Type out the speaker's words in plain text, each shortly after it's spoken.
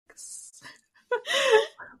Setbacks.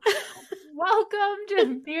 Welcome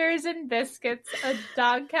to Beers and Biscuits, a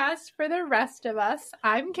dogcast for the rest of us.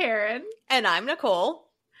 I'm Karen. And I'm Nicole.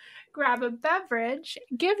 Grab a beverage,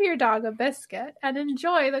 give your dog a biscuit, and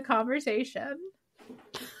enjoy the conversation.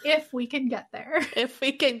 If we can get there. If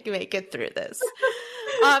we can make it through this.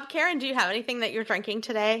 Karen, do you have anything that you're drinking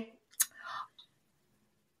today?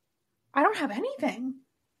 I don't have anything.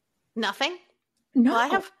 Nothing? No.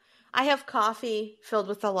 Well, I have coffee filled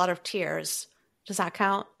with a lot of tears. Does that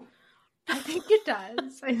count? I think it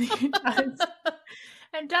does.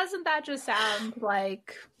 And doesn't that just sound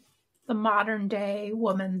like the modern day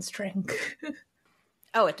woman's drink?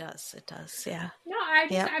 Oh, it does. It does. Yeah. No, I've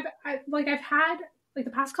had the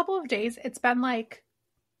past couple of days, it's been like,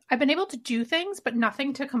 I've been able to do things, but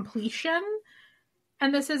nothing to completion.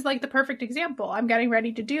 And this is like the perfect example. I'm getting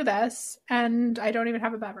ready to do this and I don't even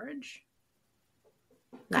have a beverage.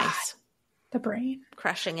 Nice. God, the brain.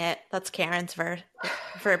 Crushing it. That's Karen's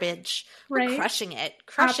verbiage. Right? We're crushing it.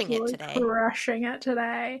 Crushing it today. Crushing it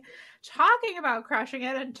today. Talking about crushing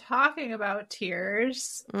it and talking about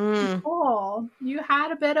tears. Nicole, you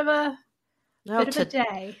had a bit of a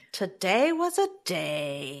day. Today was a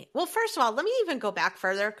day. Well, first of all, let me even go back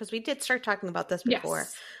further because we did start talking about this before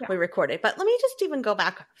we recorded. But let me just even go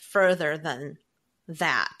back further than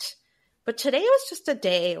that. But today was just a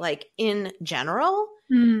day, like, in general.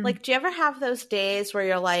 Like, do you ever have those days where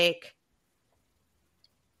you're like,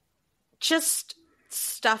 just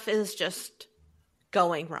stuff is just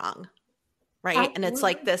going wrong, right? Absolutely. And it's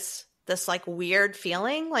like this like weird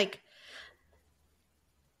feeling, like,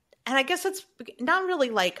 and I guess it's not really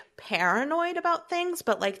like paranoid about things,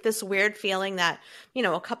 but like this weird feeling that, you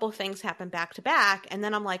know, a couple of things happen back to back. And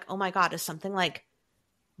then I'm like, oh my God, is something like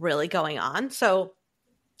really going on? So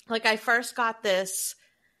like I first got this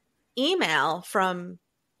email from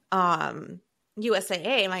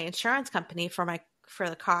USAA, my insurance company for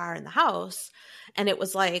the car and the house. And it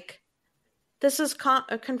was like, this is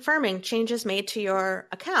confirming changes made to your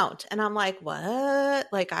account. And I'm like, what?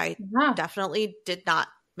 Like I definitely did not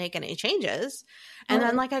make any changes. And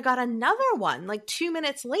then like I got another one like 2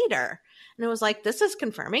 minutes later and it was like, this is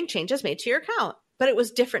confirming changes made to your account, but it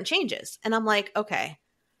was different changes. And I'm like, okay,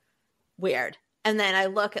 weird. And then I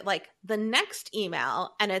look at like the next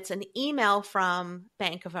email and it's an email from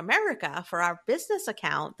Bank of America for our business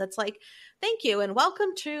account that's like, thank you and welcome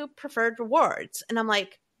to Preferred Rewards. And I'm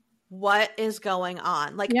like, what is going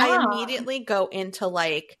on? Like I immediately go into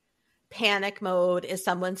like panic mode. Is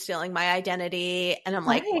someone stealing my identity? And I'm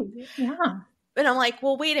like, and I'm like,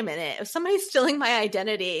 well, wait a minute. If somebody's stealing my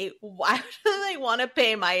identity, why do they want to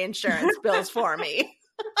pay my insurance bills for me?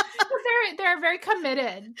 They're very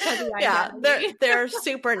committed to the identity. Yeah, they're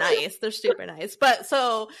super nice. They're super nice. But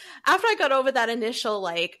so after I got over that initial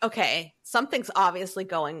like, okay, something's obviously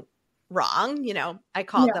going wrong, you know, I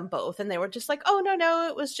called them both and they were just like, oh no,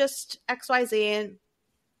 it was just XYZ.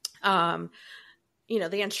 And you know,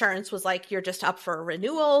 the insurance was like, you're just up for a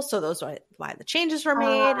renewal. So those are why the changes were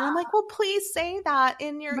made. And I'm like, well, please say that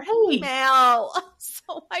in your email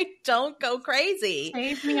so I don't go crazy.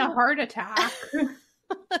 Save me a heart attack.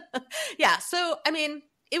 Yeah. So, I mean,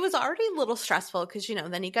 it was already a little stressful because, you know,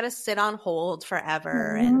 then you got to sit on hold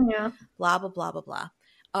forever and blah, blah, blah, blah,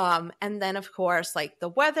 blah. And then, of course, like the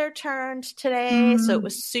weather turned today. So it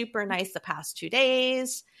was super nice the past 2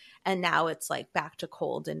 days. And now it's like back to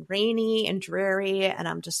cold and rainy and dreary. And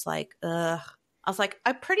I'm just like, ugh. I was like,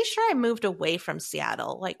 I'm pretty sure I moved away from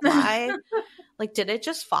Seattle. Like, why? Like, did it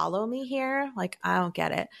just follow me here? Like, I don't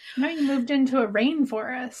get it. No, you moved into a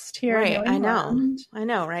rainforest here. Right. I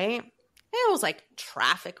know. Right. It was like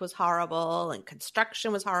traffic was horrible and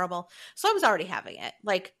construction was horrible. So I was already having it.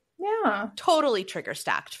 Like, totally trigger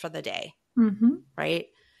stacked for the day. Right.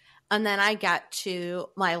 And then I get to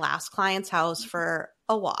my last client's house for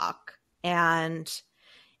a walk. And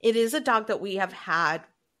it is a dog that we have had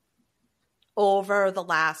over the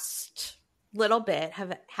last little bit,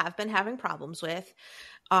 have been having problems with.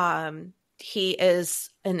 He is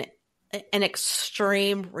an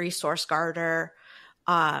extreme resource guarder.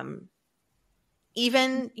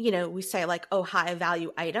 Even, you know, we say like, oh, high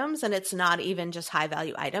value items, and it's not even just high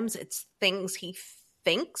value items. It's things he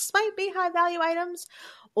thinks might be high value items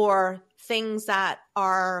or things that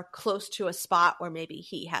are close to a spot where maybe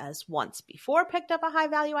he has once before picked up a high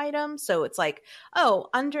value item. So it's like, oh,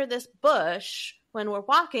 under this bush, when we're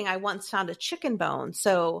walking, I once found a chicken bone.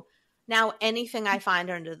 So now anything I find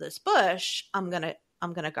under this bush, I'm going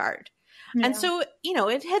to guard. Yeah. And so, you know,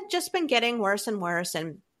 it had just been getting worse and worse.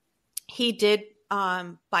 And he did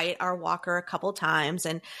bite our walker a couple times.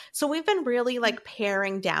 And so we've been really like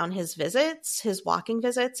paring down his visits, his walking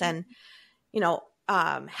visits. And, you know,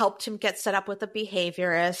 helped him get set up with a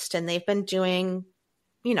behaviorist, and they've been doing,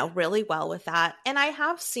 really well with that. And I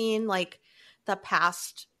have seen like the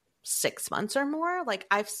past 6 months or more, like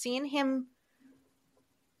I've seen him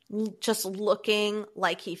just looking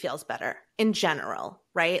like he feels better in general,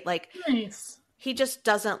 right? Like Nice. he just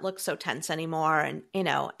doesn't look so tense anymore. And,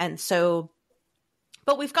 and so,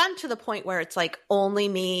 but we've gotten to the point where it's like only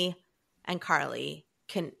me and Carly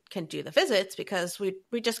can do the visits, because we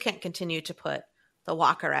just can't continue to put the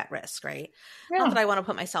walker at risk, right? Yeah. Not that I want to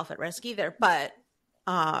put myself at risk either, but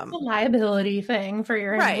it's a liability thing for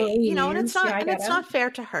your right, employees. And it's not fair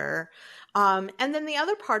to her. And then the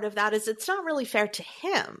other part of that is it's not really fair to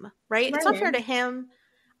him, right? It's not fair to him.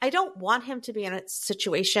 I don't want him to be in a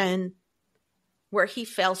situation where he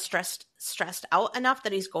feels stressed out enough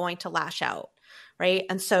that he's going to lash out, right?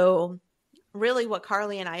 And so really what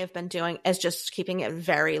Carly and I have been doing is just keeping it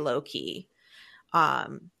very low key.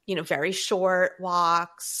 Very short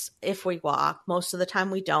walks. If we walk, most of the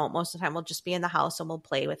time we don't. Most of the time we'll just be in the house and we'll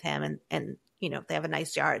play with him, and they have a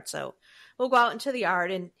nice yard. So we'll go out into the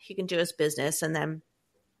yard and he can do his business and then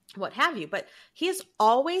what have you. But he has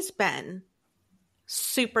always been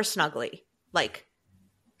super snuggly, like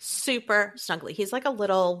super snuggly. He's like a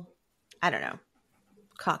little, I don't know,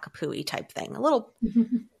 cockapoo-y type thing, a little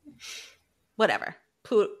whatever,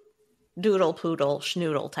 doodle poodle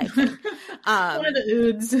schnoodle type thing. One of the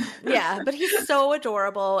oods. Yeah, but he's so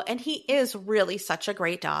adorable, and he is really such a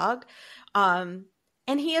great dog. And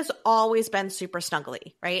he has always been super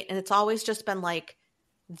snuggly, right? And it's always just been like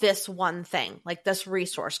this one thing, like this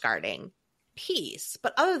resource guarding piece.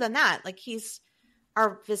 But other than that, like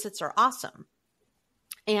our visits are awesome.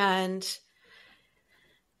 And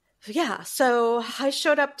yeah, so I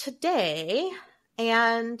showed up today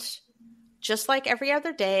and just like every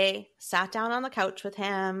other day, sat down on the couch with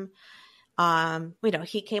him.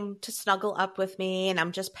 He came to snuggle up with me, and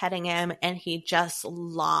I'm just petting him, and he just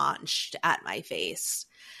launched at my face.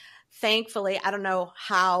 Thankfully, I don't know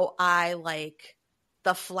how I like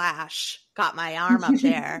the flash got my arm up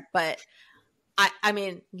there, but I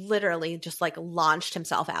mean, literally just like launched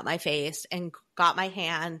himself at my face and got my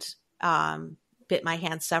hand, bit my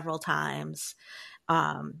hand several times.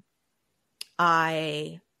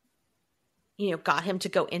 I got him to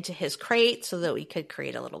go into his crate so that we could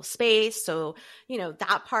create a little space. So,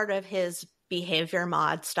 that part of his behavior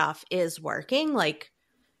mod stuff is working, like,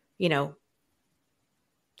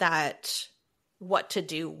 that what to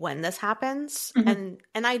do when this happens. Mm-hmm.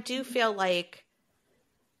 And I do feel like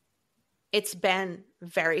it's been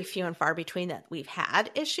very few and far between that we've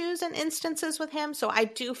had issues and instances with him. So I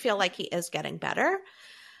do feel like he is getting better.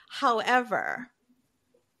 However,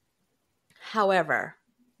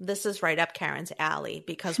 this is right up Karen's alley,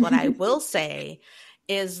 because what I will say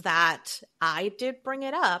is that I did bring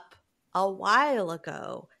it up a while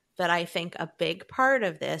ago that I think a big part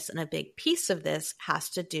of this and a big piece of this has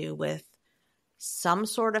to do with some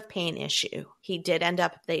sort of pain issue. They did end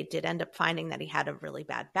up finding that he had a really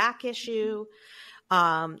bad back issue.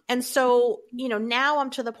 And so, now I'm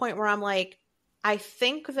to the point where I'm like, I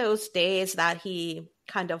think those days that he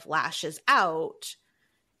kind of lashes out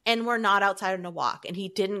and we're not outside on a walk and he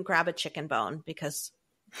didn't grab a chicken bone, because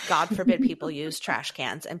God forbid people use trash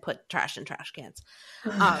cans and put trash in trash cans.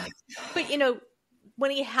 But when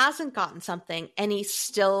he hasn't gotten something and he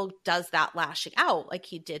still does that lashing out like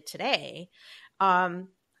he did today,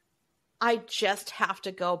 I just have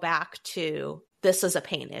to go back to, this is a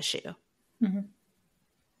pain issue. Mm-hmm.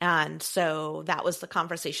 And so that was the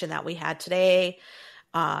conversation that we had today,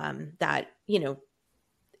 that,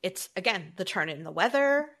 it's, again, the turn in the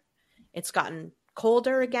weather. It's gotten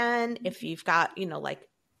colder again. If you've got, like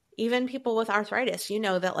even people with arthritis,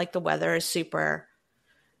 that like the weather is super,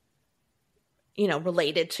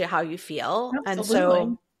 related to how you feel.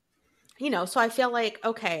 Absolutely. And so, so I feel like,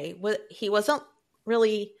 okay, he wasn't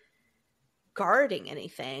really guarding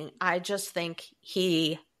anything. I just think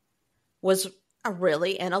he was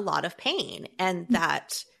really in a lot of pain, and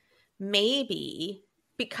that maybe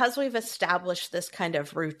because we've established this kind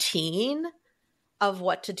of routine of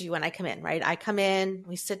what to do when I come in, right? I come in,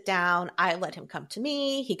 we sit down, I let him come to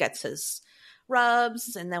me, he gets his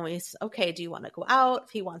rubs, and then okay, do you want to go out?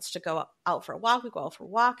 If he wants to go out for a walk, we go out for a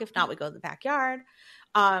walk. If not, we go to the backyard.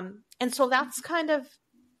 And so that's kind of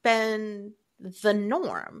been the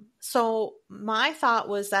norm. So my thought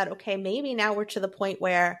was that, okay, maybe now we're to the point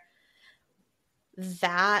where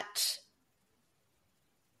that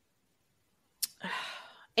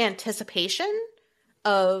anticipation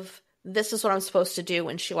of this is what I'm supposed to do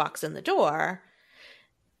when she walks in the door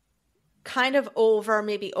kind of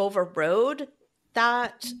maybe overrode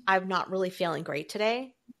that I'm not really feeling great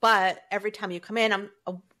today. but every time you come in,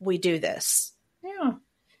 we do this. Yeah.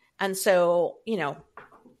 And so,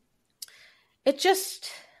 it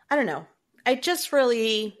just, I don't know.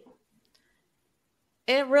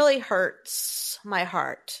 It really hurts my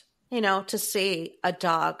heart, to see a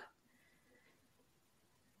dog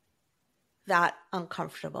that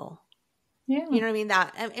uncomfortable. Yeah. You know what I mean?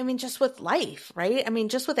 I mean, just with life, right? I mean,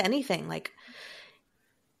 just with anything, like,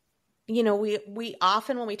 we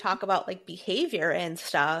often, when we talk about like behavior and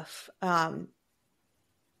stuff,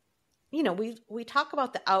 we talk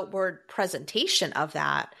about the outward presentation of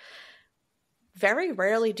that. Very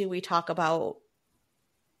rarely do we talk about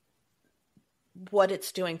what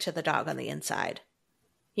it's doing to the dog on the inside.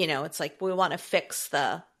 It's like we want to fix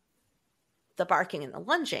the barking and the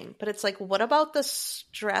lunging, but it's like, what about the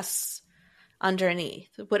stress underneath?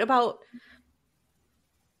 What about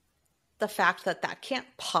the fact that can't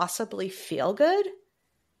possibly feel good?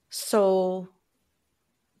 So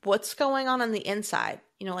what's going on the inside?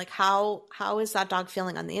 Like how is that dog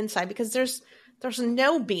feeling on the inside? Because there's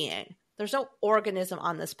no being, there's no organism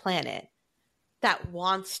on this planet that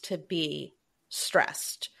wants to be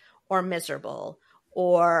stressed or miserable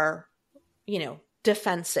or,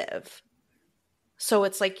 defensive. So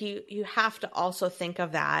it's like you have to also think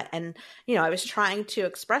of that. And, I was trying to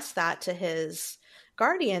express that to his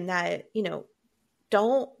guardian that,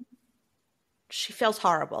 she feels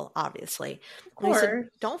horrible, obviously. Of course. And I said,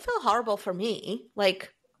 don't feel horrible for me.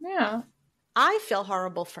 Like, yeah, I feel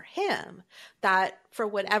horrible for him that for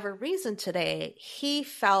whatever reason today, he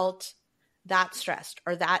felt that stressed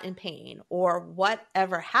or that in pain or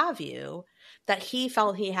whatever have you, that he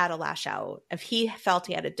felt he had to lash out, if he felt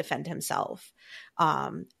he had to defend himself.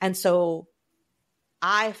 And so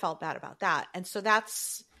I felt bad about that. And so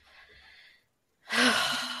that's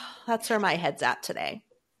where my head's at today.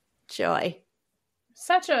 Joy.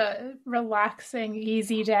 Such a relaxing,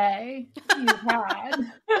 easy day you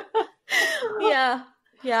had.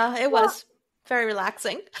 Yeah, it was very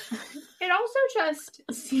relaxing. It also just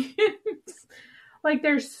seems like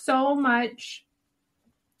there's so much,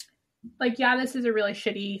 like, yeah, this is a really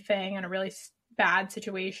shitty thing and a really bad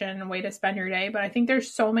situation and way to spend your day, but I think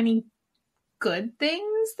there's so many good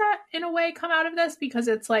things that in a way come out of this, because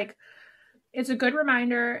it's like, it's a good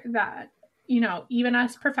reminder that, even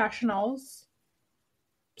us professionals,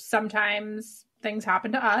 sometimes things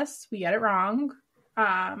happen to us, we get it wrong.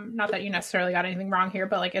 Not that you necessarily got anything wrong here,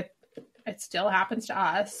 but like it still happens to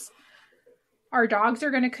us. Our dogs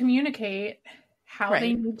are going to communicate how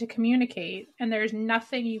they need to communicate, and there's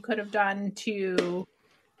nothing you could have done to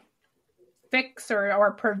fix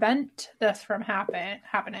or prevent this from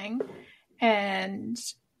happening. And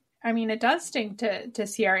I mean, it does stink to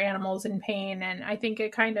see our animals in pain. And I think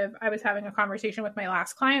I was having a conversation with my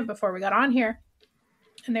last client before we got on here,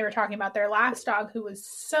 and they were talking about their last dog who was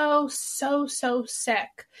so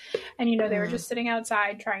sick. And, they were just sitting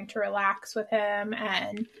outside trying to relax with him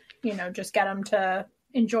and, just get him to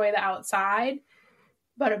enjoy the outside.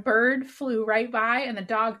 But a bird flew right by and the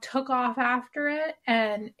dog took off after it.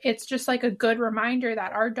 And it's just like a good reminder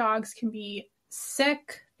that our dogs can be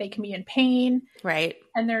sick. They can be in pain. Right.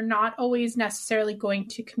 And they're not always necessarily going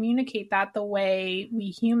to communicate that the way we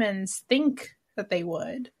humans think that they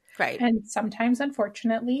would. Right. And sometimes,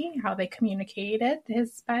 unfortunately, how they communicate it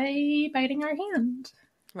is by biting our hand.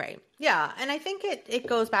 Right. Yeah. And I think it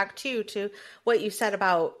goes back to what you said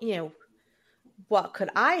about, what could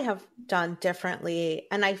I have done differently?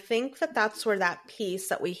 And I think that's where that piece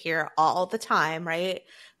that we hear all the time, right?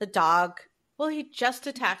 The dog, well, he just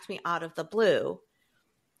attacked me out of the blue.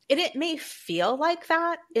 It may feel like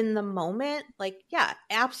that in the moment. Like, yeah,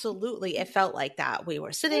 absolutely. It felt like that. We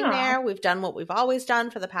were sitting there. We've done what we've always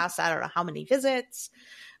done for the past, I don't know how many visits.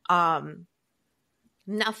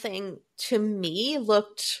 Nothing to me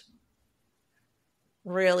looked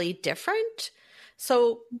really different.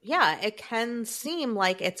 So yeah, it can seem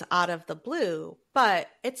like it's out of the blue, but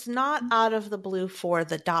it's not out of the blue for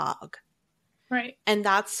the dog. Right. And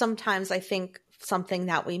that's sometimes, I think, something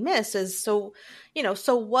that we miss is, so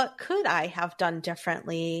what could I have done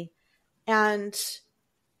differently? And,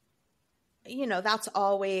 that's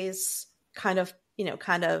always kind of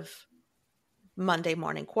Monday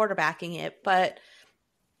morning quarterbacking it. But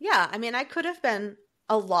yeah, I mean, I could have been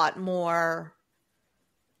a lot more,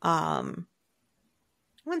 I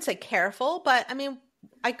wouldn't say careful, but I mean,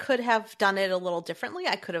 I could have done it a little differently.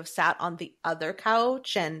 I could have sat on the other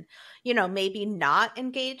couch and, maybe not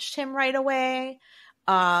engaged him right away.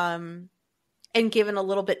 And given a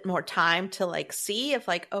little bit more time to like see if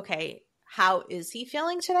like, okay, how is he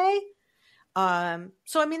feeling today?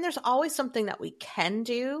 So, I mean, there's always something that we can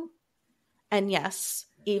do. And yes,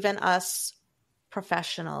 even us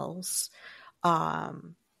professionals,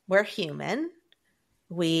 we're human.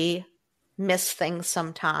 We miss things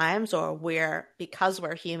sometimes, or because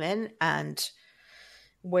we're human and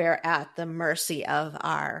we're at the mercy of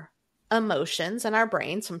our emotions and our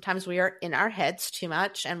brain. Sometimes we are in our heads too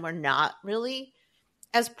much and we're not really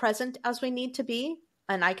as present as we need to be.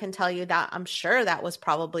 And I can tell you that I'm sure that was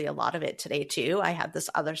probably a lot of it today too. I had this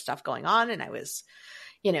other stuff going on and I was,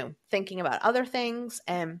 thinking about other things.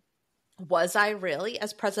 And was I really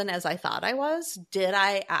as present as I thought I was? Did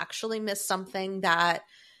I actually miss something that,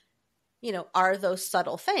 are those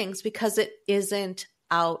subtle things? Because it isn't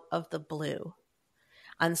out of the blue.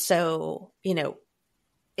 And so,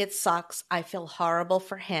 it sucks. I feel horrible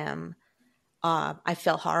for him. I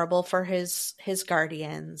feel horrible for his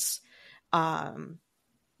guardians.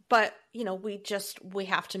 But, we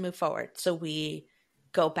have to move forward. So we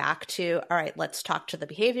go back to, all right, let's talk to the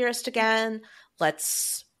behaviorist again.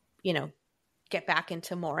 Let's, get back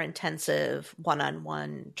into more intensive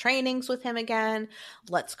one-on-one trainings with him again.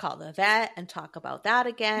 Let's call the vet and talk about that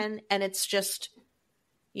again. And it's just,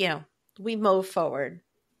 we move forward.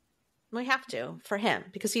 We have to for him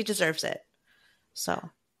because he deserves it. So.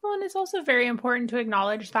 Well, and it's also very important to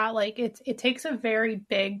acknowledge that it takes a very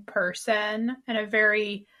big person and a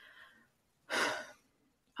very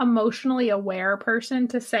emotionally aware person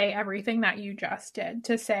to say everything that you just did,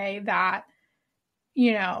 to say that,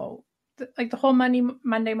 the whole Monday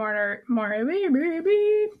morning,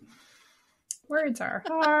 words are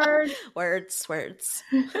hard. words. words.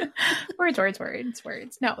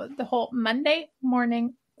 No, the whole Monday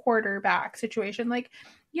morning quarterback situation.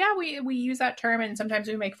 Yeah, we use that term and sometimes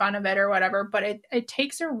we make fun of it or whatever, but it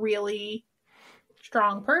takes a really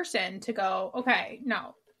strong person to go, okay,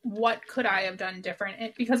 no, what could I have done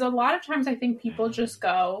different? Because a lot of times I think people just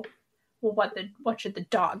go, well, what should the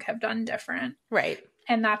dog have done different? Right.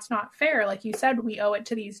 And that's not fair. Like you said, we owe it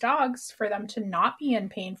to these dogs for them to not be in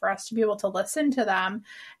pain, for us to be able to listen to them.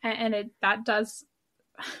 And that does,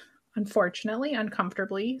 unfortunately,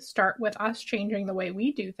 uncomfortably start with us changing the way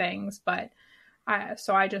we do things. But I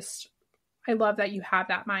love that you have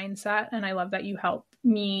that mindset, and I love that you help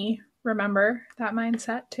me remember that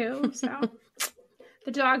mindset too. So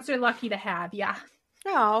the dogs are lucky to have ya.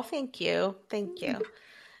 Oh, thank you. Thank you.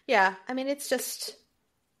 Yeah. I mean, it's sad.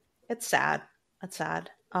 It's sad.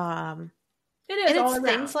 It is. And it's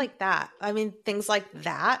things like that. I mean, things like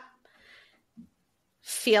that,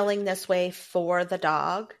 feeling this way for the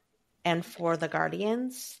dog and for the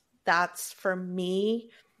guardians. That's for me,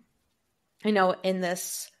 in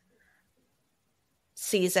this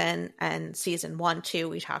season and season 1, 2,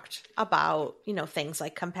 we talked about, things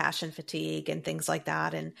like compassion fatigue and things like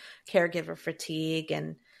that, and caregiver fatigue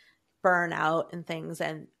and burnout and things.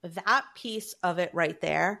 And that piece of it right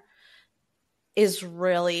there is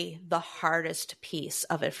really the hardest piece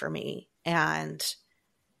of it for me. And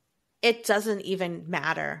it doesn't even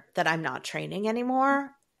matter that I'm not training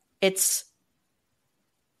anymore. It's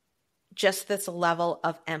just this level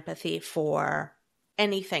of empathy for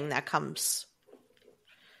anything that comes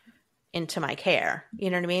into my care. You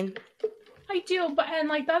know what I mean? I do. And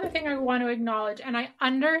the other thing I want to acknowledge, and I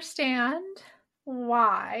understand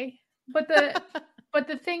why, but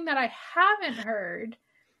the thing that I haven't heard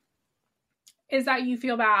is that you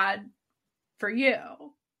feel bad for you,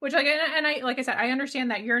 which like I said, I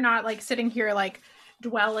understand that you're not sitting here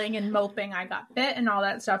dwelling and moping, I got bit and all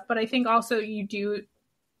that stuff. But I think also you do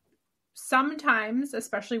sometimes,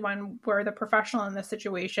 especially when we're the professional in this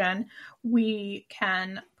situation, we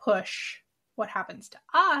can push what happens to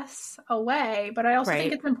us away. But I also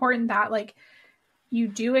think it's important that you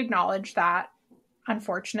do acknowledge that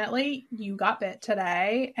unfortunately you got bit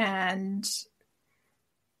today and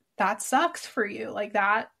that sucks for you.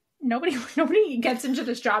 That nobody gets into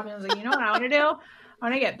this job and is like, you know what I want to do? I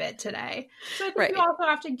want to get bit today. So I think you also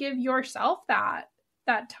have to give yourself that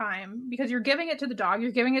time, because you're giving it to the dog,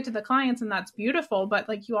 you're giving it to the clients, and that's beautiful.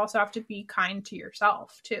 But you also have to be kind to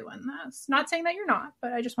yourself too in this. Not saying that you're not,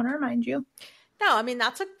 but I just want to remind you. No, I mean,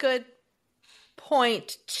 that's a good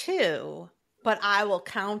point too. But I will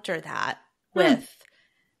counter that with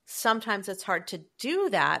sometimes it's hard to do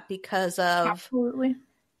that because of absolutely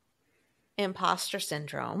imposter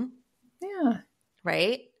syndrome. Yeah.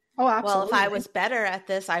 Right? Oh, absolutely. Well, if I was better at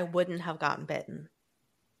this, I wouldn't have gotten bitten.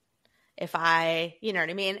 If I, you know what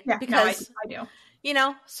I mean? Yeah, because I do.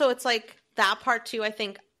 So it's that part too, I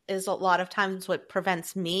think, is a lot of times what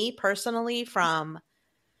prevents me personally from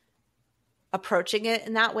approaching it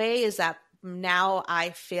in that way, is that now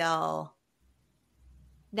I'm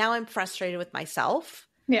frustrated with myself.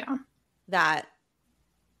 Yeah. That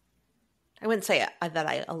I wouldn't say that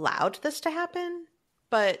I allowed this to happen,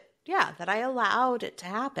 but that I allowed it to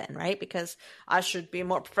happen, right? Because I should be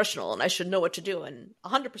more professional and I should know what to do in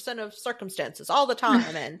 100% of circumstances all the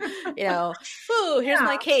time. And, here's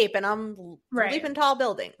my cape and I'm leaping tall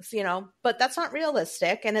buildings, but that's not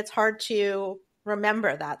realistic. And it's hard to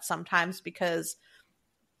remember that sometimes, because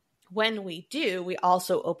when we do, we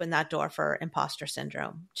also open that door for imposter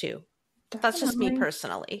syndrome too. Definitely. That's just me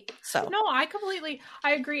personally. So no, I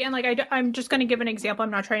agree. And like, I'm just going to give an example. I'm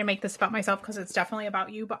not trying to make this about myself because it's definitely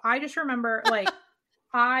about you, but I just remember like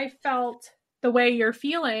I felt the way you're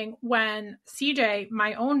feeling when CJ,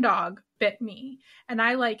 my own dog, bit me, and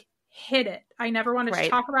I like hid it. I never wanted to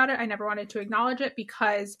talk about it. I never wanted to acknowledge it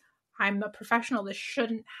because I'm a professional. This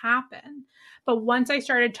shouldn't happen. But once I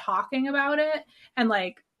started talking about it and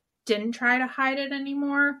like didn't try to hide it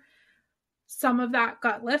anymore, some of that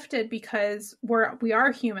got lifted because we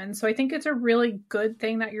are humans. So I think it's a really good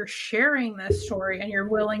thing that you're sharing this story and you're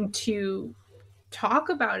willing to talk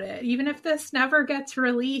about it, even if this never gets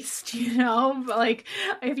released, but like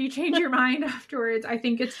if you change your mind afterwards, I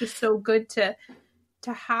think it's just so good to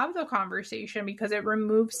have the conversation because it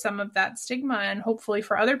removes some of that stigma, and hopefully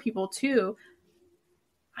for other people too.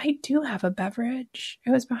 I do have a beverage. It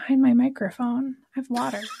was behind my microphone. I have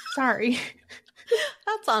water. Sorry.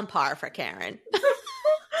 That's on par for Karen. I'm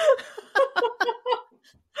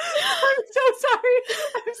so sorry.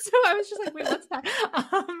 I was just like, wait, what's that?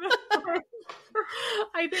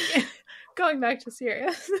 I think going back to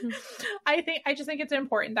serious, I just think it's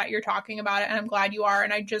important that you're talking about it, and I'm glad you are.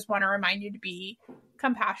 And I just want to remind you to be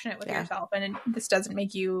compassionate with yourself, and this doesn't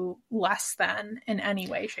make you less than in any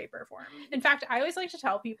way, shape, or form. In fact, I always like to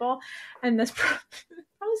tell people, and this probably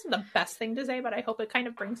isn't the best thing to say, but I hope it kind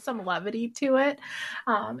of brings some levity to it.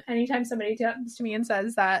 Anytime somebody comes to me and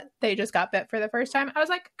says that they just got bit for the first time, I was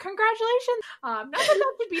like, congratulations. Not that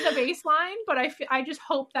should be the baseline, but I just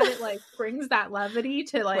hope that it like brings that levity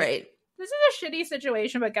to like, this is a shitty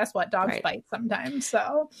situation, but guess what? Dogs bite sometimes.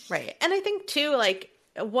 So and I think too, like,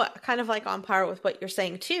 what kind of like on par with what you're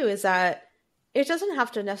saying too is that it doesn't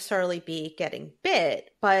have to necessarily be getting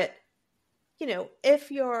bit, but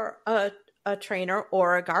if you're a trainer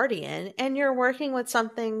or a guardian and you're working with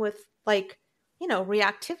something with like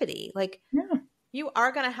reactivity, like you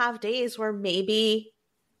are going to have days where maybe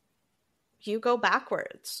you go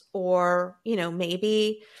backwards, or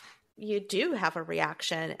maybe you do have a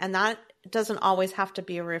reaction, and that doesn't always have to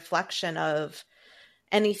be a reflection of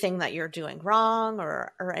anything that you're doing wrong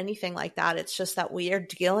or anything like that. It's just that we are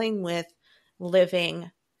dealing with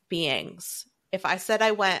living beings. If I said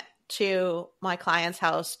I went to my client's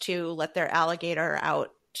house to let their alligator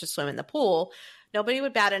out to swim in the pool, nobody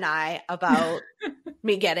would bat an eye about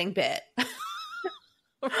me getting bit.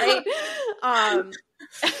 Right?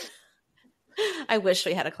 I wish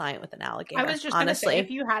we had a client with an alligator. I was just honestly going to say,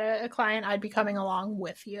 if you had a client, I'd be coming along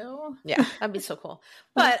with you. Yeah, that'd be so cool.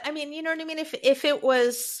 But I mean, you know what I mean? If it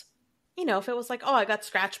was, if it was like, oh, I got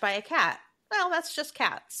scratched by a cat, well, that's just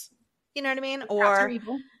cats. You know what I mean? Or cats are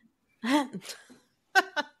evil.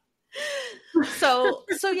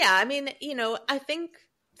 So yeah, I mean, I think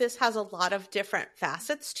this has a lot of different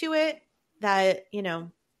facets to it that,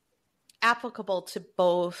 applicable to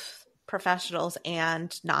both professionals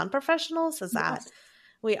and non-professionals, is that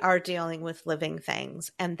we are dealing with living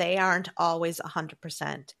things, and they aren't always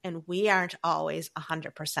 100%, and we aren't always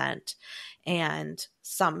 100%. And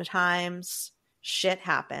sometimes shit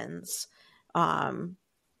happens. That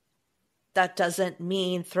doesn't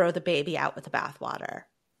mean throw the baby out with the bathwater.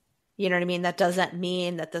 You know what I mean? That doesn't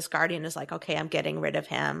mean that this guardian is like, okay, I'm getting rid of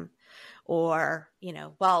him, or,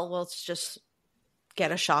 well, let's just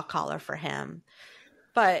get a shock collar for him.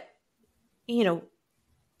 But,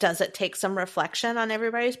 does it take some reflection on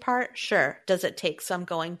everybody's part? Sure. Does it take some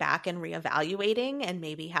going back and reevaluating and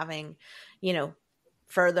maybe having,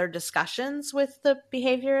 further discussions with the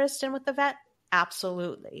behaviorist and with the vet?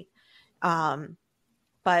 Absolutely.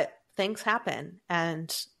 But things happen,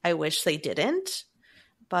 and I wish they didn't.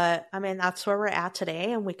 But I mean, that's where we're at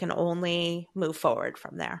today, and we can only move forward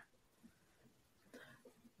from there.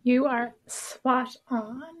 You are spot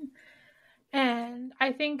on. And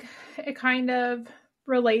I think it kind of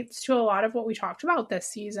relates to a lot of what we talked about this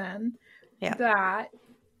season. Yeah. That,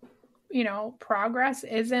 progress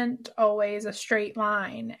isn't always a straight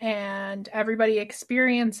line, and everybody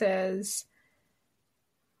experiences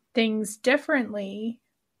things differently,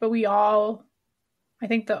 but I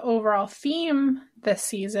think the overall theme this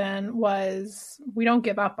season was we don't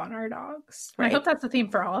give up on our dogs. Right. I hope that's the theme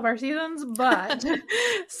for all of our seasons, but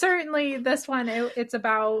certainly this one, it's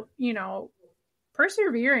about,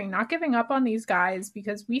 persevering, not giving up on these guys,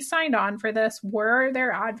 because we signed on for this. We're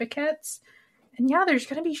their advocates. And yeah, there's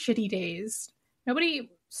going to be shitty days.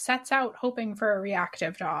 Nobody sets out hoping for a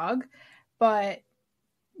reactive dog, but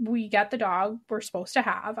we get the dog we're supposed to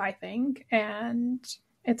have, I think, and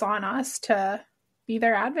it's on us to be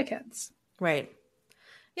their advocates. Right.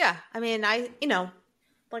 Yeah. I mean,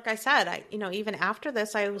 like I said, even after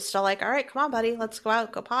this, I was still like, all right, come on, buddy, let's go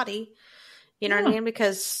out, go potty. You know what I mean?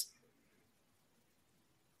 Because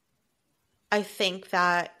I think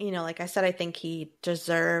that, like I said, I think he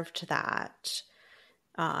deserved that.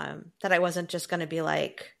 That I wasn't just going to be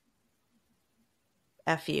like,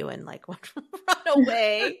 F you and like run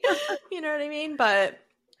away. You know what I mean? But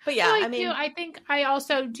yeah, I think I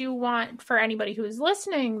also do want for anybody who is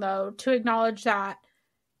listening though to acknowledge that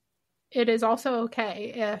it is also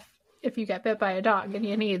okay if you get bit by a dog and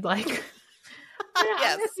you need like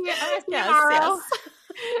yes. Tomorrow.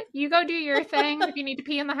 You go do your thing. If you need to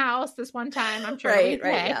pee in the house this one time, I'm sure right,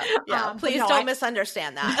 yeah. Please don't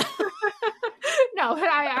misunderstand that. No, but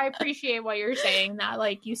I appreciate what you're saying, that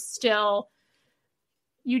like you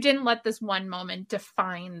didn't let this one moment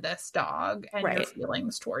define this dog and your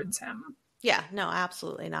feelings towards him. Yeah, no,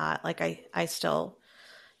 absolutely not. Like I still,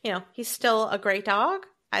 he's still a great dog.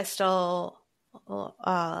 I still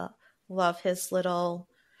love his little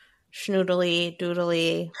schnoodly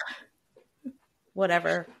doodly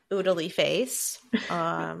whatever oodly face.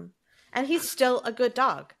 And he's still a good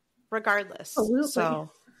dog regardless. Absolutely.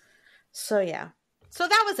 So yeah. So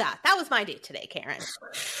that was that. That was my date today, Karen.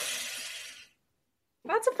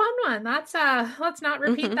 That's a fun one. That's let's not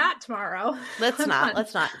repeat that tomorrow. Let's not.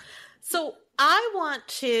 So I want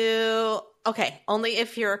to, only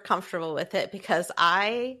if you're comfortable with it, because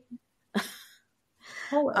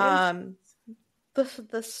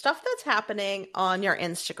the stuff that's happening on your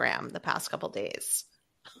Instagram the past couple days.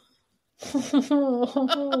 Can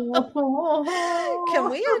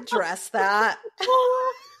we address that?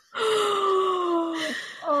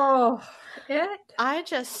 Yeah.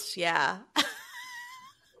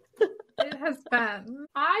 It has been.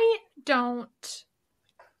 I don't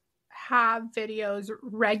have videos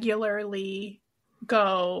regularly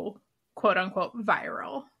go quote unquote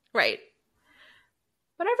viral. Right.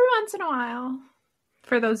 But every once in a while,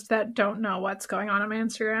 for those that don't know what's going on my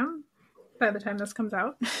Instagram, by the time this comes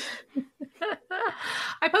out,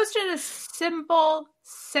 I posted a simple,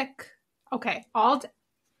 all day.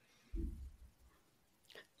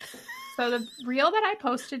 So the reel that I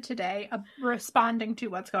posted today, responding to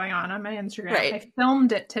what's going on my Instagram, I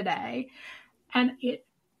filmed it today, and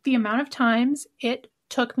the amount of times it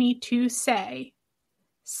took me to say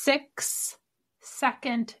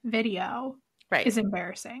 6-second video is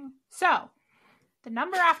embarrassing. So the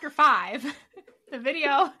number after 5, the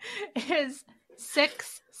video is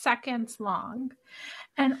 6 seconds long.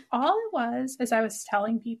 And all it was, as I was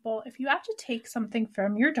telling people, if you have to take something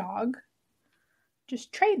from your dog,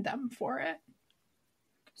 just trade them for it.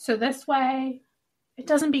 So this way, it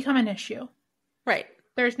doesn't become an issue. Right.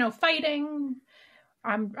 There's no fighting.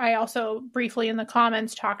 I also briefly in the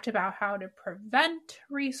comments talked about how to prevent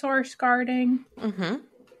resource guarding. Mm-hmm.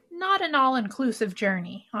 Not an all-inclusive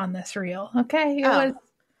journey on this reel, okay?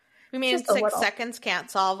 You mean 6 seconds can't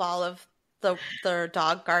solve all of the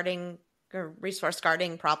dog guarding or resource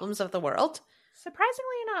guarding problems of the world?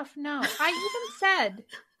 Surprisingly enough, no. I even said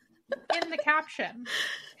in the caption,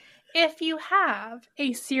 if you have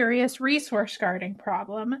a serious resource guarding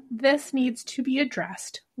problem, this needs to be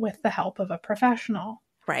addressed with the help of a professional.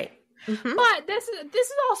 Right. Mm-hmm. But this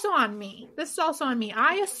is also on me.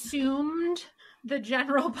 I assumed the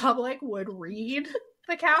general public would read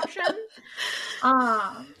the caption.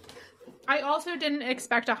 I also didn't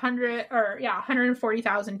expect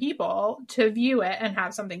 140,000 people to view it and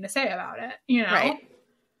have something to say about it, Right.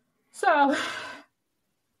 So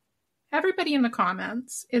everybody in the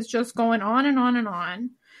comments is just going on and on and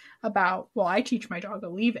on about, well, I teach my dog to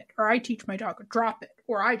leave it, or I teach my dog to drop it,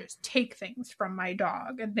 or I just take things from my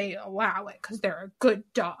dog and they allow it because they're a good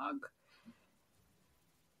dog.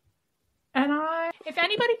 And if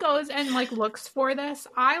anybody goes and looks for this,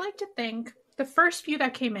 I like to think the first few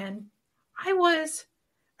that came in, I was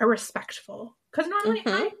a respectful, because normally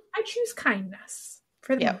I choose kindness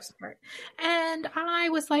for the most part. And I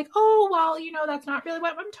was like, oh, well, that's not really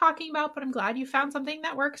what I'm talking about, but I'm glad you found something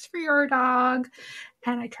that works for your dog.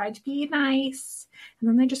 And I tried to be nice. And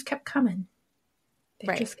then they just kept coming.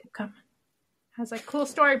 Just kept coming. I was like, cool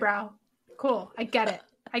story, bro. Cool. I get it.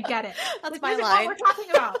 That's this my isn't line. what we're talking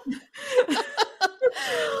about.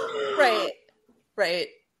 Right.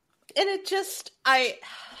 And it just,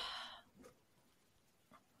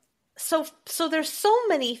 so there's so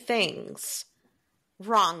many things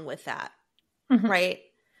wrong with that, right?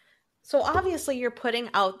 So obviously you're putting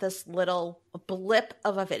out this little blip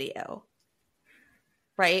of a video,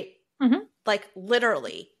 right? Mm-hmm. Like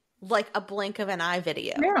literally, like a blink of an eye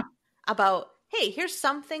video about, hey, here's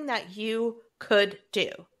something that you could do.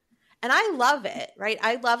 And I love it, right?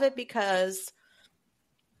 I love it because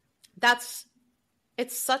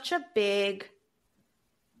it's such a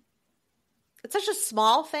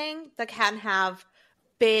small thing that can have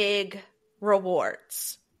big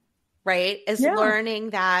rewards, right? Is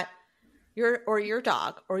learning that your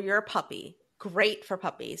dog or your puppy, great for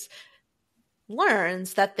puppies,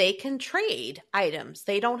 learns that they can trade items.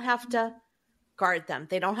 They don't have to guard them.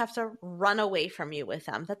 They don't have to run away from you with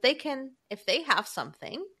them. That they can, if they have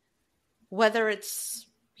something, whether it's,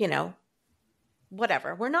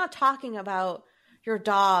 whatever. We're not talking about your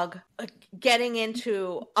dog getting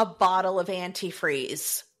into a bottle of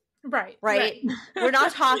antifreeze. Right. We're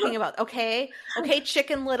not talking about, okay,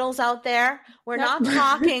 chicken littles out there. We're not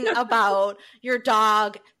talking about your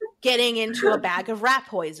dog getting into a bag of rat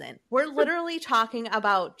poison. We're literally talking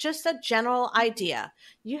about just a general idea.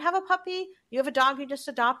 You have a puppy, you have a dog you just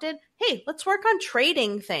adopted. Hey, let's work on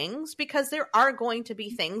trading things, because there are going to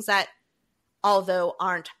be things that, although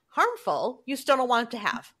aren't harmful, you still don't want it to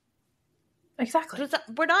have. Exactly.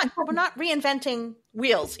 We're not reinventing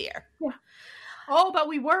wheels here. Yeah. Oh, but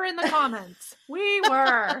we were in the comments. We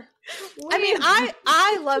were. I mean,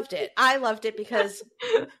 I loved it. I loved it because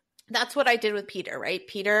that's what I did with Peter, right?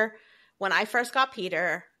 Peter, when I first got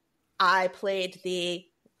Peter, I played the,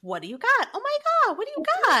 what do you got? Oh my God, what do you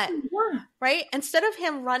got? Yeah. Right? Instead of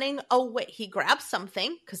him running away, he grabs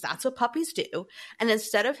something, because that's what puppies do. And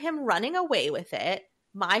instead of him running away with it,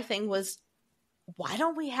 my thing was, why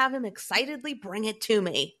don't we have him excitedly bring it to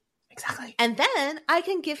me? Exactly. And then I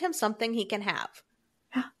can give him something he can have.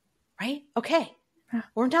 Yeah. Right? Okay. Yeah.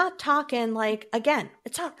 We're not talking like, again,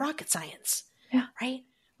 it's not rocket science. Yeah. Right?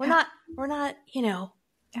 We're not, Yeah.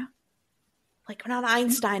 like we're not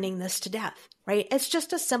Einsteining this to death, right? It's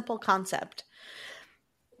just a simple concept.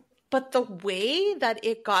 But the way that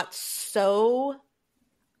it got so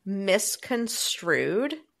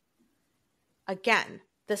misconstrued, again,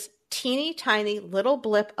 this teeny tiny little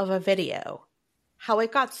blip of a video, how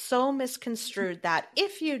it got so misconstrued that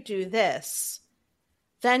if you do this,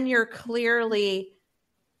 then you're clearly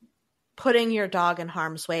putting your dog in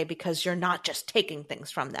harm's way because you're not just taking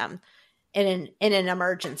things from them in an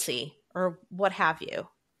emergency or what have you.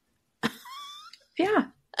 Yeah.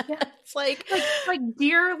 It's like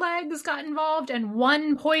deer legs got involved and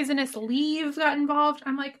one poisonous leaf got involved.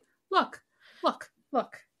 I'm like, look.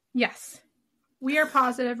 Yes, we are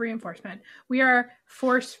positive reinforcement. We are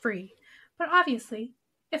force-free. But obviously,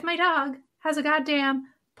 if my dog has a goddamn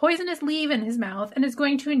poisonous leaf in his mouth and is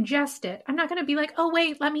going to ingest it, I'm not going to be like, oh,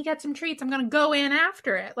 wait, let me get some treats. I'm going to go in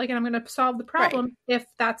after it. And I'm going to solve the problem if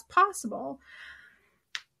that's possible.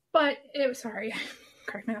 But sorry,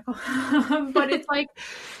 cracked my knuckle. But it's like,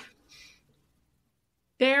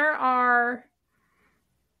 there are,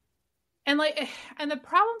 and the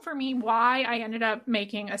problem for me, why I ended up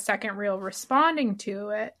making a second reel responding to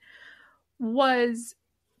it, was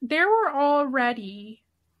there were already,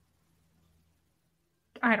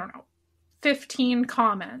 I don't know, 15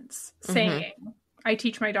 comments saying, I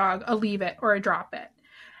teach my dog a leave it or a drop it.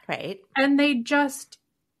 Right. And they just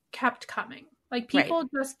kept coming. Like, people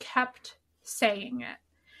just kept saying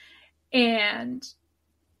it. And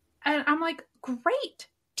I'm like, great,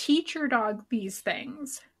 teach your dog these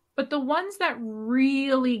things. But the ones that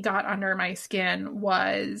really got under my skin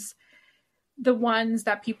was the ones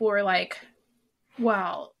that people were like,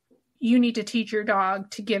 well, you need to teach your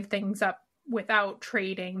dog to give things up without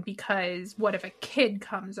trading, because what if a kid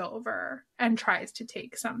comes over and tries to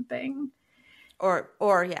take something? Or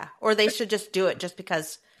they should just do it just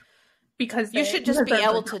because you should just be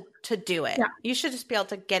able to do it. Yeah. You should just be able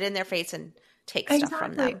to get in their face and take stuff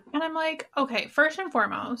from them. And I'm like, okay, first and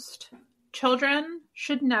foremost, children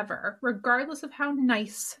should never, regardless of how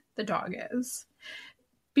nice the dog is,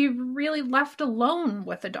 be really left alone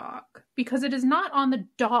with a dog, because it is not on the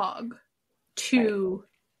dog to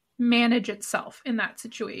manage itself in that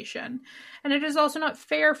situation. And it is also not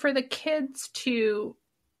fair for the kids to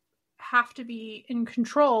have to be in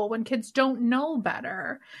control when kids don't know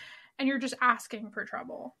better and you're just asking for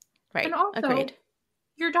trouble. Right. And also, agreed.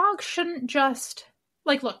 Your dog shouldn't just,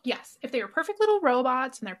 look, yes, if they are perfect little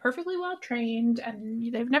robots and they're perfectly well trained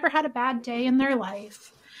and they've never had a bad day in their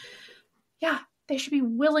life, yeah, they should be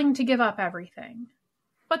willing to give up everything.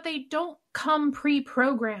 But they don't come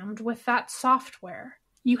pre-programmed with that software.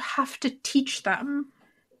 You have to teach them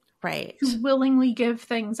to willingly give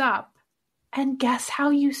things up. And guess how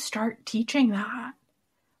you start teaching that?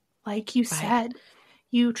 Like you said,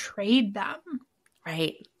 you trade them.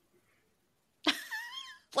 Right.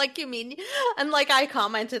 Like, you mean, and like I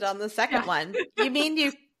commented on the second one, you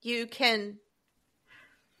mean you can,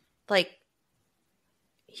 like,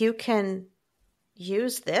 you can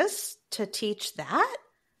use this to teach that?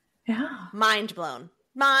 Yeah. Mind blown,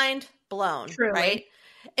 truly. Right?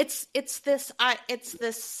 It's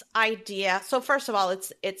this idea. So first of all,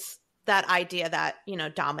 it's that idea that, you know,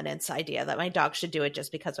 dominance idea that my dog should do it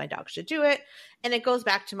just because my dog should do it. And it goes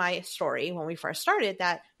back to my story when we first started,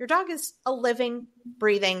 that your dog is a living,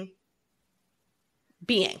 breathing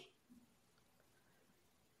being.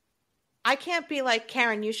 I can't be like,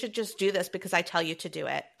 Karen, you should just do this because I tell you to do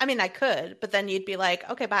it. I mean, I could, but then you'd be like,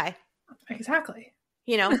 okay, bye. Exactly.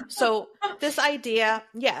 You know, so this idea,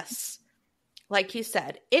 yes, like you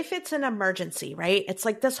said, if it's an emergency, right? It's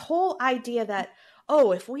like this whole idea that,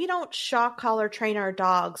 oh, if we don't shock collar train our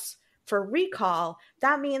dogs for recall,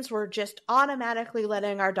 that means we're just automatically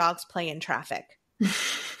letting our dogs play in traffic.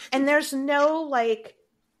 And there's no like,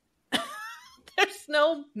 there's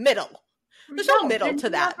no middle. There's no middle to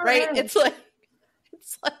that, right? It's like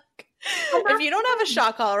if you don't have a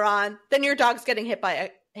shock collar on, then your dog's getting hit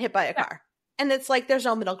by a car. And it's like, there's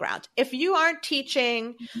no middle ground. If you aren't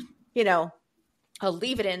teaching, you know, a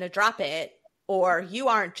leave it in, a drop it, or you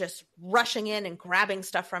aren't just rushing in and grabbing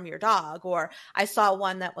stuff from your dog, or I saw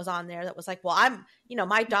one that was on there that was like, well, I'm, you know,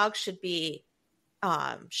 my dog should be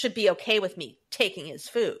okay with me taking his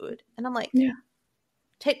food. And I'm like, yeah,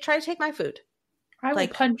 try to take my food. I will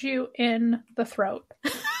punch you in the throat.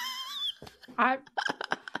 I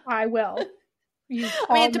will.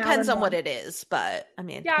 I mean, it depends on what it is, but I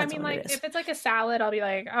mean, yeah, I mean, like if it's like a salad, I'll be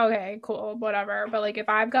like, okay, cool, whatever. But like if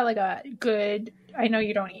I've got like a good, I know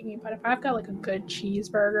you don't eat meat, but if I've got like a good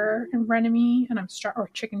cheeseburger in front of me and I'm or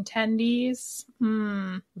chicken tendies,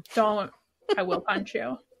 I will punch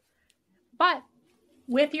you. But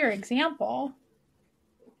with your example,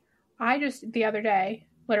 I just the other day,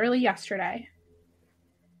 literally yesterday,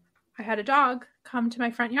 I had a dog come to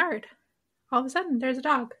my front yard. All of a sudden, there's a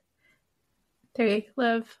dog. They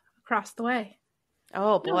live across the way.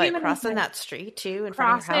 Oh boy, crossing that street too in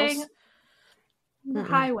front of your house? The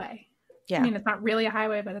highway. Yeah. I mean, it's not really a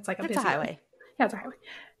highway, but it's like it's a highway. Yeah, it's a highway.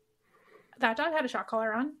 That dog had a shock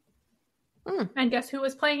collar on. And guess who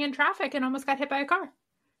was playing in traffic and almost got hit by a car?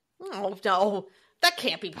 Oh, no. That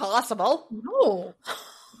can't be possible. No.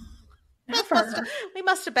 We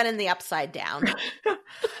must have been in the upside down.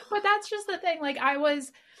 But that's just the thing. Like I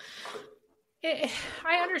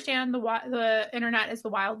understand the internet is the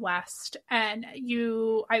Wild West, and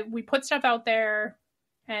we put stuff out there,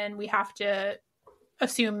 and we have to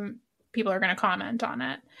assume people are going to comment on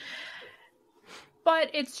it.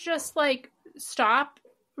 But it's just like, stop,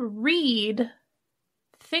 read,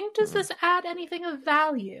 think, does this add anything of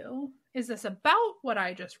value? Is this about what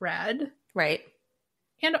I just read? Right.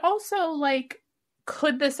 And also, like,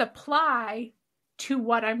 could this apply to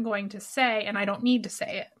what I'm going to say, and I don't need to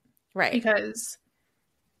say it? Right. Because,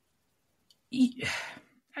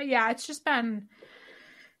 yeah, it's been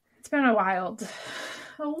a wild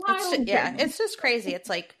it's just crazy. It's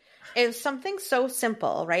like, it's something so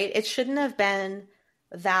simple, right? It shouldn't have been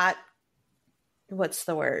that, what's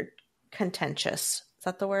the word? Contentious. Is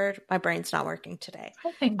that the word? My brain's not working today.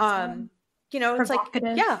 I think so. You know, it's like,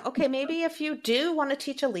 yeah, okay, maybe if you do want to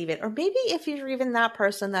teach a leave it, or maybe if you're even that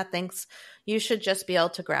person that thinks you should just be able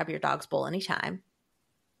to grab your dog's bowl anytime.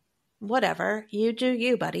 Whatever. You do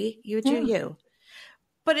you, buddy. You do you.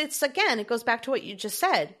 But it's, again, it goes back to what you just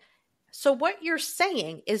said. So what you're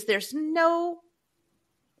saying is there's no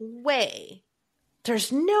way,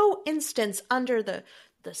 there's no instance under the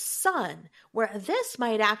sun where this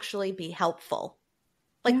might actually be helpful.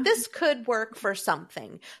 Like, this could work for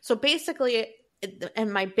something. So basically,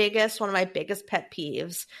 and one of my biggest pet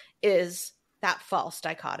peeves is that false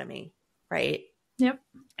dichotomy, right? Yep.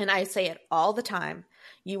 And I say it all the time.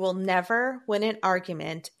 You will never win an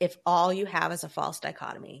argument if all you have is a false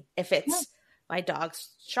dichotomy. If it's my dog's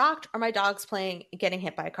shocked or my dog's getting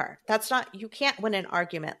hit by a car. You can't win an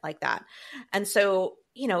argument like that. And so,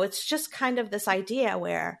 you know, it's just kind of this idea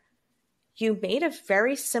where you made a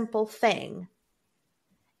very simple thing,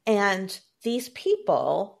 and these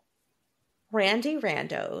people, Randy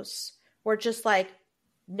Randos, were just like,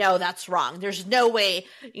 no, that's wrong. There's no way,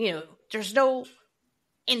 you know, there's no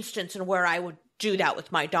instance in where I would do that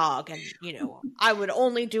with my dog, and, you know, I would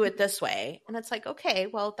only do it this way. And it's like, okay,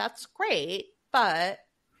 well, that's great, but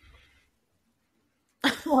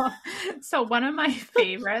well, so one of my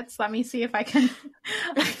favorites, let me see if I can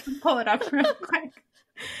pull it up real quick,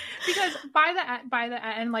 because by the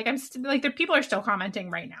end, like, the people are still commenting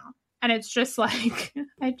right now, and it's just like,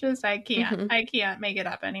 I can't make it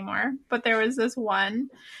up anymore. But there was this one,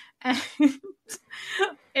 And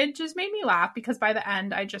it just made me laugh because by the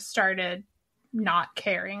end I just started not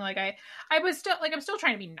caring. Like I was still like, I'm still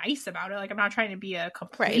trying to be nice about it. Like I'm not trying to be a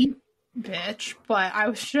complete bitch, but I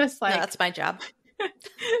was just like, no, that's my job.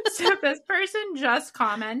 So this person just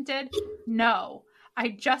commented, no, I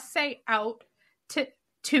just say out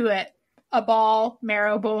to it a ball,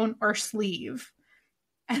 marrow bone, or sleeve.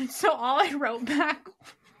 And so all I wrote back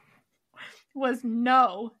was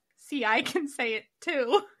no. See, I can say it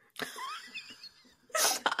too.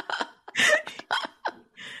 So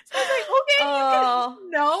I was like, okay, you can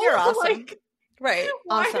no. You're awesome. Like, right.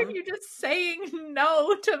 Why awesome. are you just saying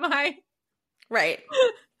no to my... Right.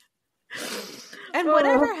 And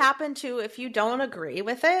whatever happened to, if you don't agree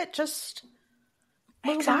with it, just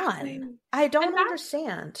move on. I don't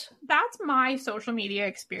understand. That's my social media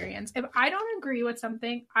experience. If I don't agree with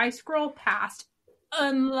something, I scroll past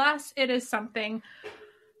unless it is something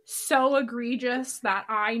so egregious that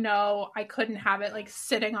I know I couldn't have it like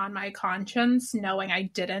sitting on my conscience knowing I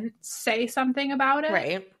didn't say something about it.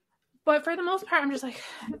 Right. But for the most part, I'm just like,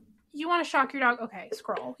 you want to shock your dog? Okay,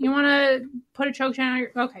 scroll. You want to put a choke chain on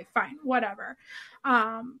your... Okay, fine, whatever.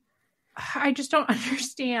 I just don't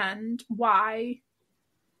understand why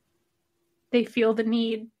they feel the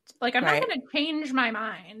need. Like, I'm not going to change my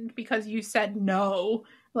mind because you said no.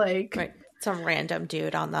 Like, some random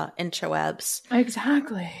dude on the interwebs.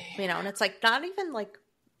 Exactly. You know, and it's like not even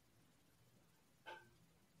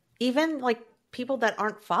like people that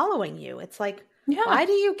aren't following you. It's like, why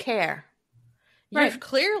do you care?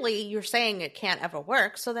 You're saying it can't ever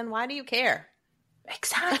work, so then why do you care?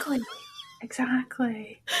 Exactly.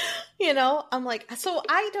 Exactly. You know, I'm like, so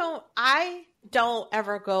I don't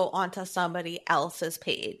ever go onto somebody else's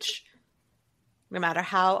page, no matter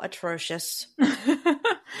how atrocious.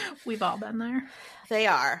 We've all been there. They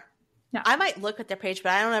are. Yeah. I might look at their page,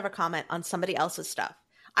 but I don't ever comment on somebody else's stuff.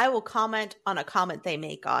 I will comment on a comment they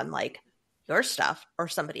make on like your stuff or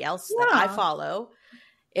somebody else that I follow.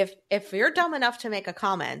 If you're dumb enough to make a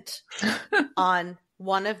comment on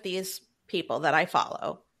one of these people that I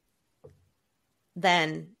follow,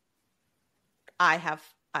 then I have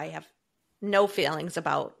no feelings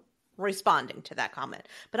about responding to that comment.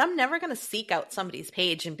 But I'm never going to seek out somebody's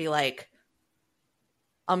page and be like,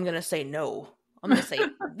 I'm going to say no. I'm going to say,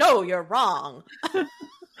 no, you're wrong. Well,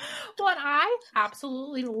 and I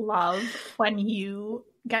absolutely love when you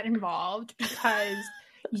get involved because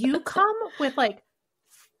you come with like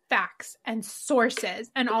facts and sources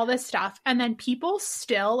and all this stuff. And then people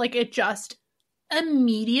still like it just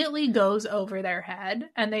immediately goes over their head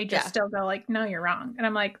and they just still go like, no, you're wrong. And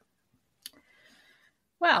I'm like,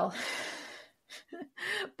 well,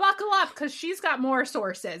 buckle up because she's got more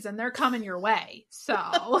sources and they're coming your way. So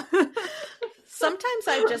sometimes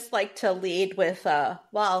I just like to lead with,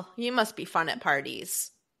 well, you must be fun at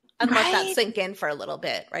parties and let that sink in for a little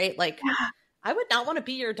bit, right? Like, I would not want to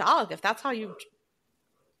be your dog if that's how you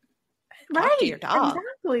talk to your dog.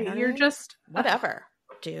 Exactly. You know You're just whatever,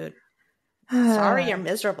 dude. Sorry, you're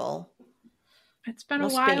miserable. It's been a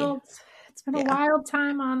wild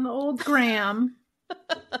time on the old gram.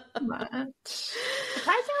 But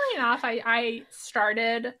surprisingly enough, I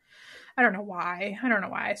started. I don't know why.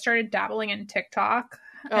 I started dabbling in TikTok.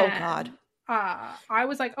 Oh God. I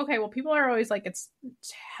was like, okay, well, people are always like, it's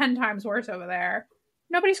 10 times worse over there.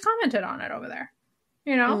 Nobody's commented on it over there,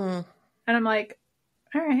 you know? And I'm like,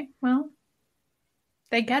 all right, well,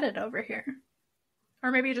 they get it over here.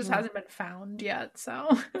 Or maybe it just hasn't been found yet,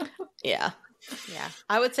 so. Yeah.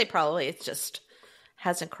 I would say probably it just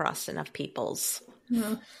hasn't crossed enough people's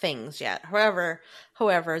things yet. However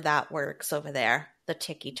that works over there. The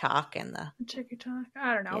TikTok and the TikTok.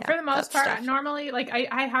 I don't know. For the most part, I normally, like,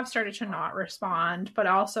 I have started to not respond, but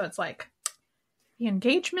also it's like, the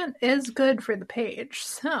engagement is good for the page,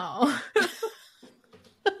 so.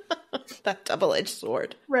 That double-edged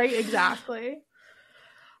sword. Right, exactly.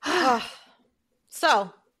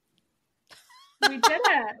 So. We did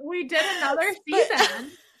it. We did another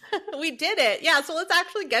season. We did it. Yeah, so let's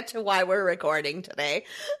actually get to why we're recording today.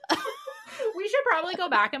 We should probably go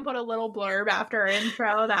back and put a little blurb after our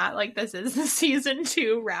intro that, like, this is the season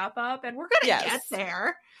 2 wrap up, and we're going to get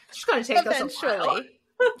there. It's just going to take us a while.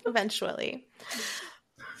 Eventually.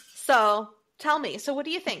 So, tell me. So, what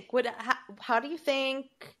do you think? How do you think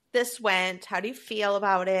this went? How do you feel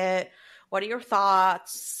about it? What are your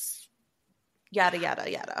thoughts? Yada, yada,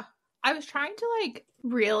 yada. I was trying to, like,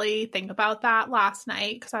 really think about that last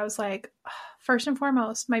night because I was like, first and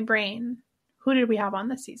foremost, my brain, who did we have on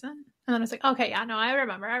this season? And then I was like, okay, yeah, no, I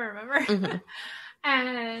remember. Mm-hmm.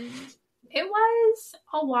 And it was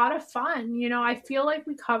a lot of fun. You know, I feel like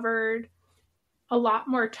we covered a lot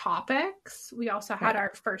more topics. We also had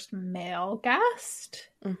our first male guest.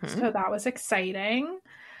 So that was exciting.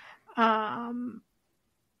 And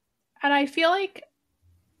I feel like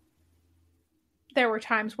there were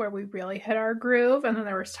times where we really hit our groove, and then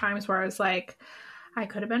there was times where I was like, I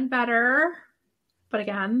could have been better. But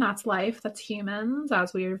again, that's life. That's humans,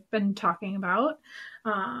 as we've been talking about.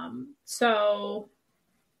 So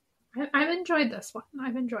I've enjoyed this one.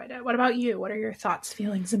 I've enjoyed it. What about you? What are your thoughts,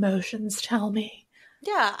 feelings, emotions? Tell me.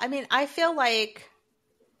 Yeah, I mean, I feel like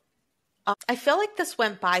this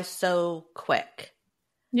went by so quick.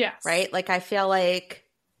 Yes. Right? Like, I feel like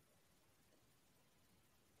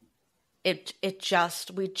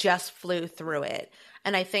we just flew through it.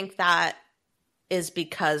 And I think that is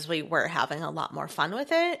because we were having a lot more fun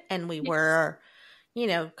with it, and we were, you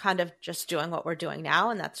know, kind of just doing what we're doing now,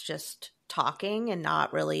 and that's just talking and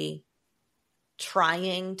not really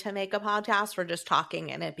trying to make a podcast. We're just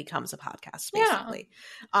talking and it becomes a podcast, basically.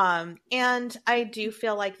 And I do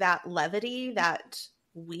feel like that levity that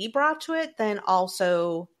we brought to it then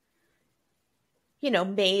also, you know,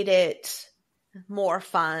 made it more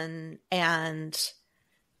fun and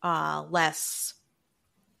less,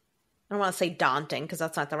 I don't want to say daunting because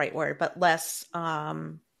that's not the right word, but less,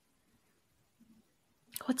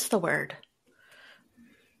 what's the word?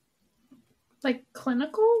 Like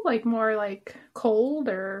clinical, like more like cold,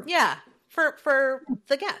 or for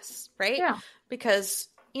the guests, right? Yeah. Because,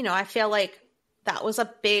 you know, I feel like that was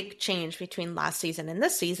a big change between last season and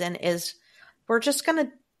this season is we're just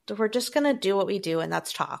gonna do what we do, and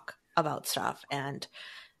that's talk about stuff and,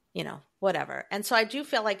 you know, whatever. And so I do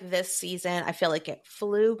feel like this season, I feel like it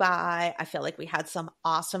flew by. I feel like we had some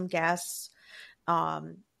awesome guests.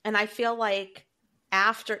 And I feel like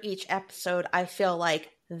after each episode, I feel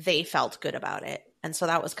like they felt good about it. And so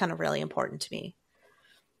that was kind of really important to me.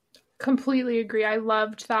 Completely agree. I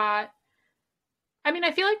loved that. I mean,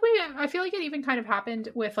 I feel like it even kind of happened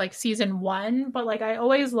with like season 1, but like I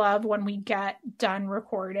always love when we get done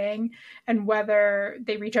recording, and whether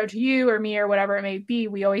they reach out to you or me or whatever it may be,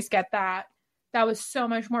 we always get that. That was so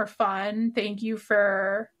much more fun. Thank you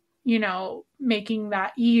for, you know, making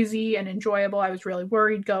that easy and enjoyable. I was really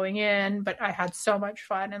worried going in, but I had so much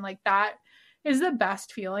fun. And like that is the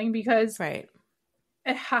best feeling, because it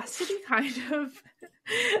has to be kind of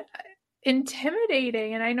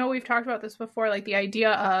intimidating. And I know we've talked about this before, like the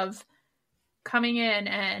idea of coming in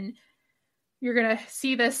and you're going to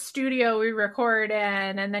see this studio we record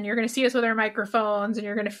in, and then you're going to see us with our microphones, and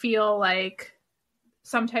you're going to feel like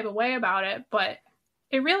some type of way about it. But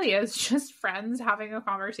it really is just friends having a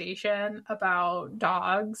conversation about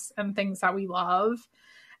dogs and things that we love.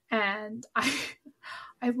 And I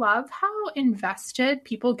love how invested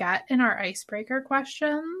people get in our icebreaker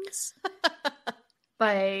questions.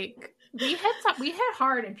 Like we hit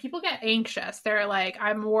hard, and people get anxious. They're like,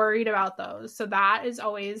 I'm worried about those. So that is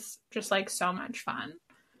always just like so much fun.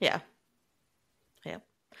 Yeah.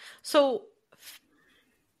 So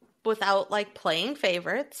without like playing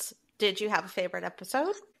favorites, did you have a favorite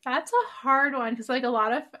episode? That's a hard one, because like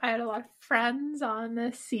I had a lot of friends on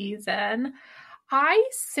this season. I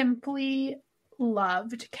simply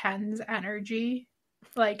loved Ken's energy.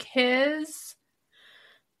 Like his,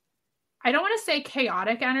 I don't want to say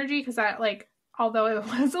chaotic energy, because that, like, although it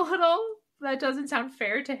was a little, that doesn't sound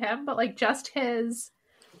fair to him, but like just his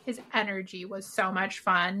energy was so much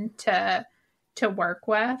fun to work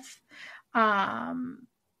with. I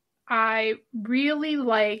really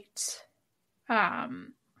liked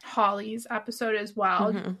Holly's episode as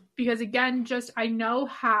well, because again, just I know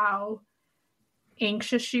how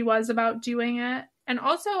anxious she was about doing it, and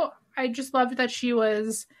also I just loved that she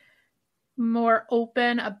was more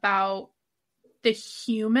open about the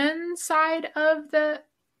human side of the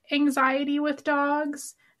anxiety with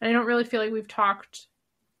dogs, and I don't really feel like we've talked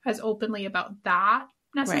as openly about that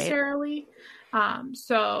necessarily.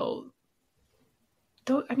 So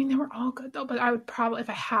I mean, they were all good though, but I would probably, if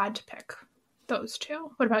I had to pick, those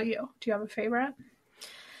two. What about you? Do you have a favorite?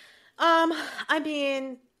 I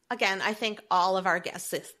mean, again, I think all of our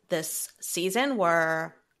guests this season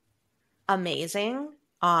were amazing,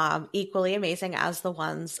 equally amazing as the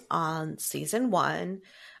ones on season 1.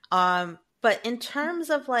 But in terms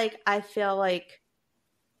of like, I feel like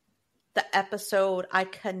the episode I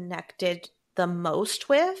connected the most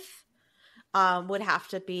with would have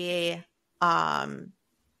to be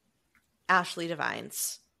Ashley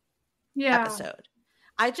Devine's episode.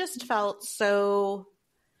 I just felt so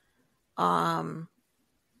I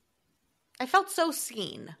felt so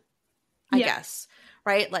seen, I guess,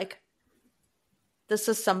 right? Like, this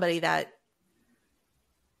is somebody that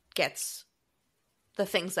gets the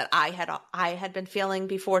things that I had been feeling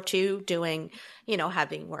before too, doing,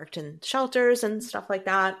 having worked in shelters and stuff like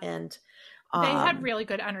that. And they had really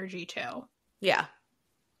good energy too. Yeah.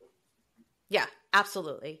 Yeah,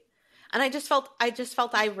 absolutely. And I just felt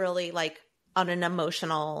I really, like, on an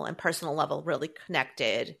emotional and personal level, really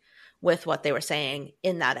connected with what they were saying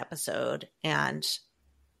in that episode. And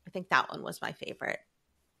I think that one was my favorite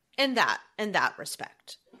in that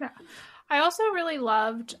respect. Yeah. I also really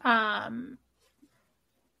loved, like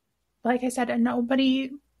I said, and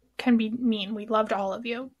nobody can be mean. We loved all of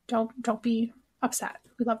you. Don't be upset.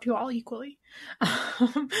 We loved you all equally.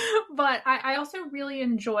 But I also really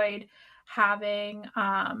enjoyed having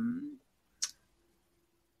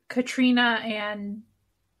Katrina and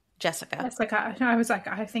Jessica. I was like,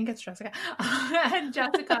 I think it's Jessica. And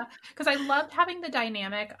Jessica, because I loved having the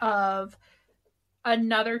dynamic of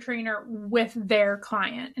another trainer with their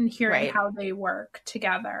client and hearing how they work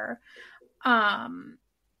together. And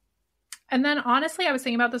then honestly, I was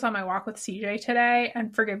thinking about this on my walk with CJ today,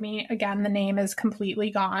 and forgive me, again, the name is completely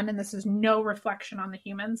gone, and this is no reflection on the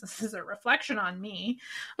humans. This is a reflection on me.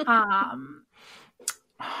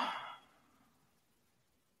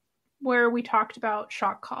 Where we talked about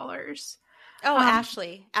shock collars. Oh,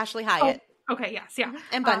 Ashley Hyatt. Oh, okay, yes, yeah.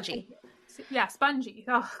 And Bungie. Yes, Bungie.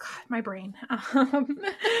 Oh, God, my brain.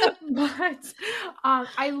 But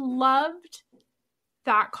I loved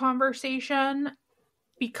that conversation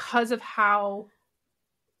because of how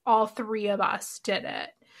all three of us did it.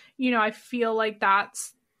 I feel like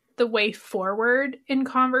that's the way forward in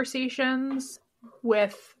conversations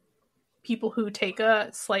with people who take a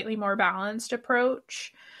slightly more balanced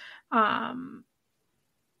approach. And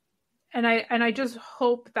I just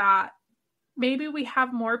hope that maybe we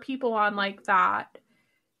have more people on like that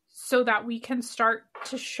so that we can start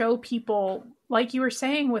to show people, like you were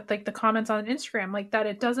saying with like the comments on Instagram, like that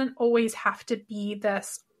it doesn't always have to be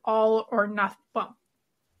this all or nothing. Well,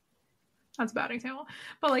 that's a bad example,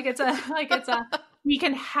 but we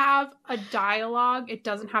can have a dialogue. It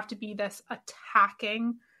doesn't have to be this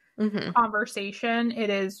attacking conversation. It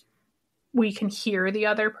is, we can hear the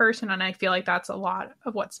other person. And I feel like that's a lot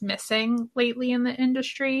of what's missing lately in the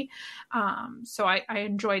industry. So I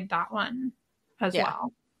enjoyed that one as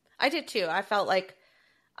well. I did too. I felt like,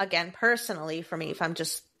 again, personally for me, if I'm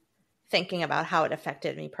just thinking about how it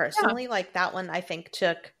affected me personally, like that one, I think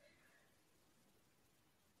took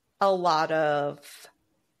a lot of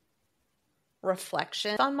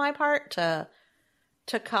reflection on my part to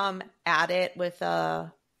come at it with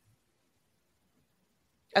a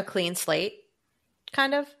clean slate,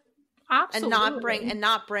 kind of. Absolutely. And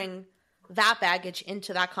not bring that baggage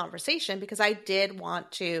into that conversation, because I did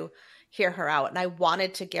want to hear her out and I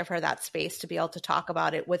wanted to give her that space to be able to talk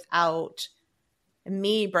about it without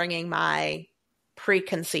me bringing my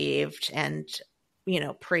preconceived and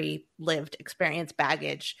pre-lived experience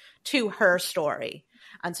baggage to her story.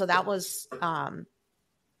 And so that was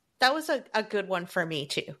a good one for me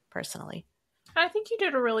too, personally. I think you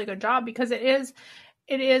did a really good job, because it is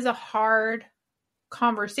a hard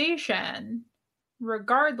conversation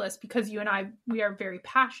regardless, because you and I, we are very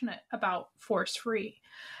passionate about force free.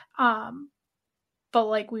 But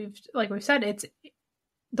like we've said, it's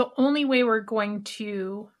the only way we're going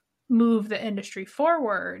to move the industry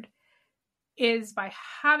forward is by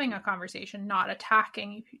having a conversation, not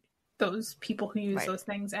attacking those people who use those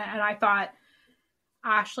things. And I thought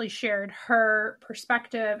Ashley shared her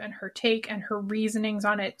perspective and her take and her reasonings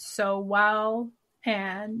on it so well.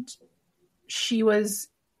 And she was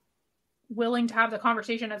willing to have the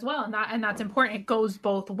conversation as well. And that's important. It goes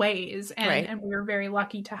both ways. And we were very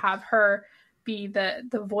lucky to have her be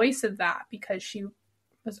the voice of that, because she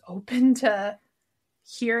was open to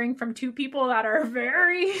hearing from two people that are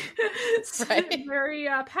very, very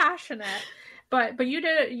passionate. But you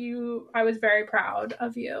did it. I was very proud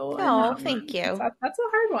of you. Oh, thank you. That's a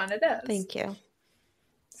hard one. It is. Thank you.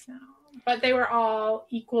 So, but they were all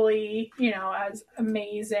equally, as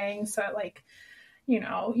amazing. So like,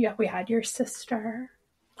 we had your sister.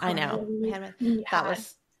 I know.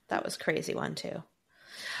 That was crazy one too.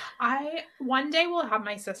 One day we'll have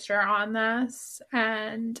my sister on this,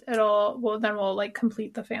 and we'll like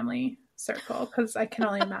complete the family circle, because I can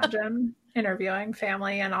only imagine interviewing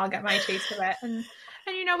family, and I'll get my taste of it. And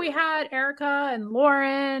we had Erica and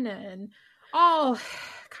Lauren and all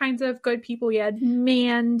kinds of good people. We had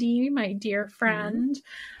Mandy, my dear friend.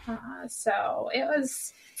 So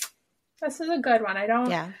this is a good one. It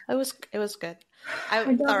was good.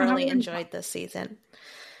 I thoroughly enjoyed this season.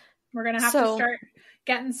 We're going to have to start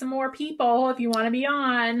getting some more people. If you want to be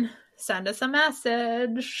on, send us a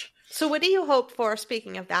message. So what do you hope for,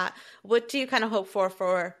 speaking of that, what do you kind of hope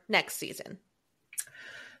for next season?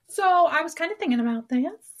 So I was kind of thinking about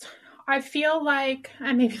this. I feel like,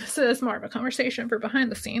 and maybe this is more of a conversation for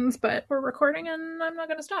behind the scenes, but we're recording and I'm not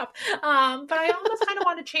going to stop. But I almost kind of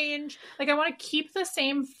want to change. Like, I want to keep the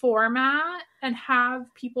same format and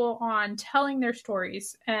have people on telling their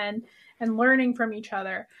stories and learning from each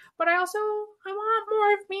other. But I want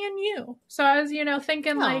more of me and you. So I was,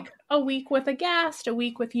 thinking like a week with a guest, a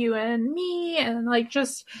week with you and me, and like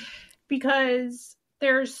just because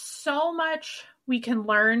there's so much we can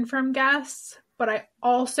learn from guests, but I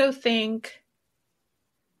also think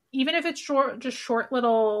even if it's short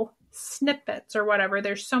little snippets or whatever,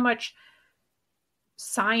 there's so much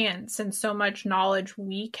science and so much knowledge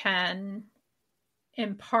we can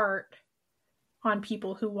impart on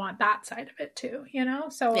people who want that side of it too,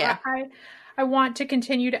 So yeah. I want to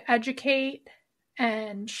continue to educate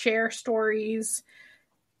and share stories,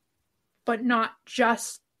 but not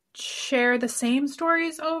just share the same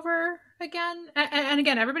stories over again. And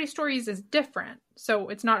again, everybody's stories is different, so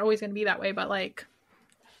it's not always going to be that way, but like,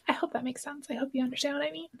 I hope that makes sense. I hope you understand what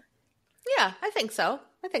I mean. Yeah, I think so.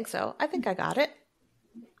 I think I got it.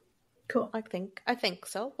 Cool. I think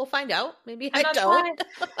so. We'll find out. Maybe I don't.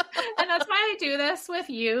 And that's why I do this with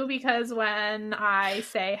you, because when I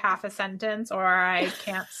say half a sentence or I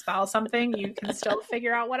can't spell something, you can still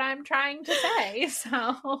figure out what I'm trying to say.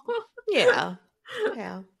 So yeah.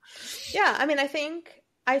 I mean, I think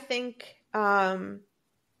I think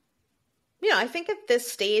at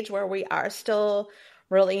this stage where we are still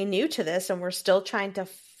really new to this and we're still trying to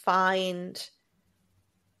find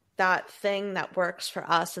that thing that works for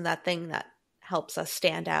us and that thing that helps us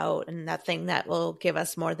stand out and that thing that will give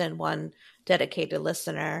us more than one dedicated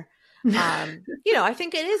listener. I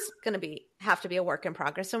think it is going to have to be a work in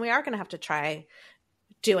progress, and we are going to have to try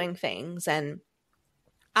doing things. And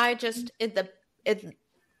I just, in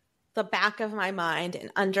the back of my mind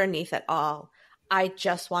and underneath it all, I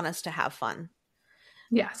just want us to have fun.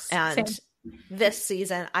 Yes. And same. This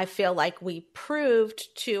season, I feel like we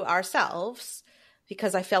proved to ourselves,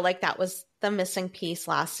 because I feel like that was the missing piece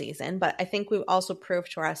last season. But I think we also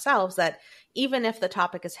proved to ourselves that even if the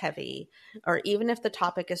topic is heavy, or even if the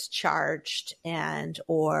topic is charged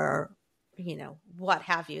or what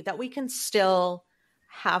have you, that we can still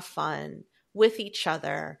have fun with each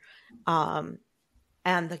other and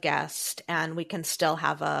the guest, and we can still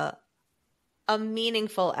have a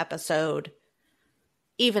meaningful episode,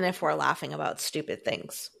 even if we're laughing about stupid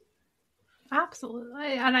things.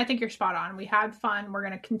 Absolutely. And I think you're spot on. We had fun. We're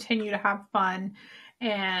going to continue to have fun.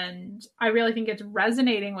 And I really think it's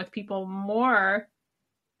resonating with people more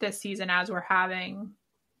this season as we're having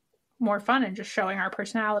more fun and just showing our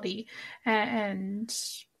personality. And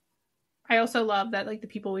I also love that, like, the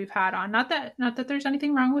people we've had on, not that there's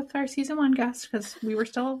anything wrong with our season 1 guest, because we were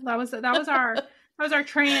still, that was our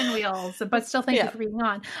training wheels, but still thank you for being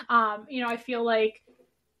on. I feel like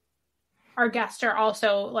our guests are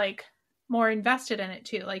also like more invested in it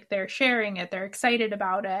too. Like, they're sharing it, they're excited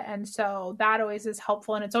about it. And so that always is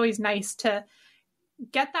helpful. And it's always nice to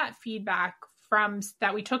get that feedback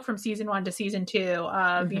that we took from season 1 to season 2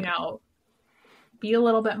 of, be a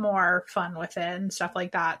little bit more fun with it and stuff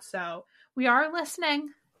like that. So we are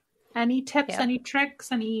listening. Any tips, any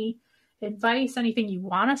tricks, any advice, anything you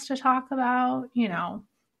want us to talk about,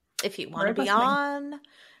 if you want to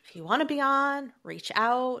be on, reach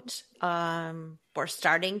out. We're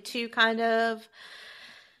starting to kind of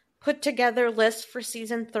put together lists for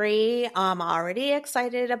season 3. I'm already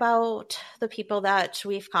excited about the people that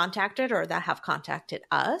we've contacted or that have contacted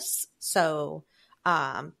us. So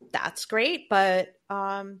that's great. But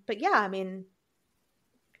yeah, I mean,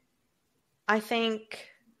 I feel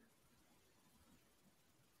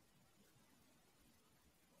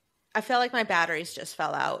like my batteries just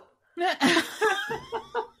fell out.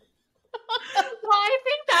 Well, I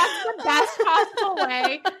think that's the best possible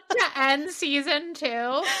way to end season 2.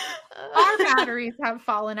 Our batteries have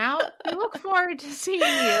fallen out. We look forward to seeing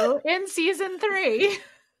you in season 3.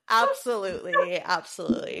 Absolutely.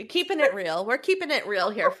 Keeping it real. We're keeping it real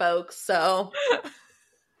here, folks. So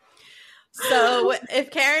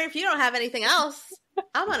if you don't have anything else,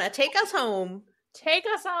 I'm going to take us home. Take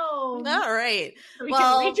us home. All right. We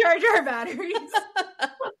can recharge our batteries.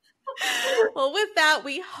 Well, with that,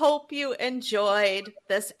 we hope you enjoyed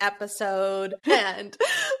this episode. And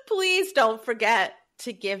please don't forget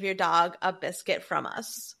to give your dog a biscuit from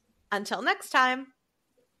us. Until next time.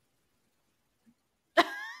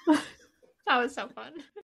 That was so fun.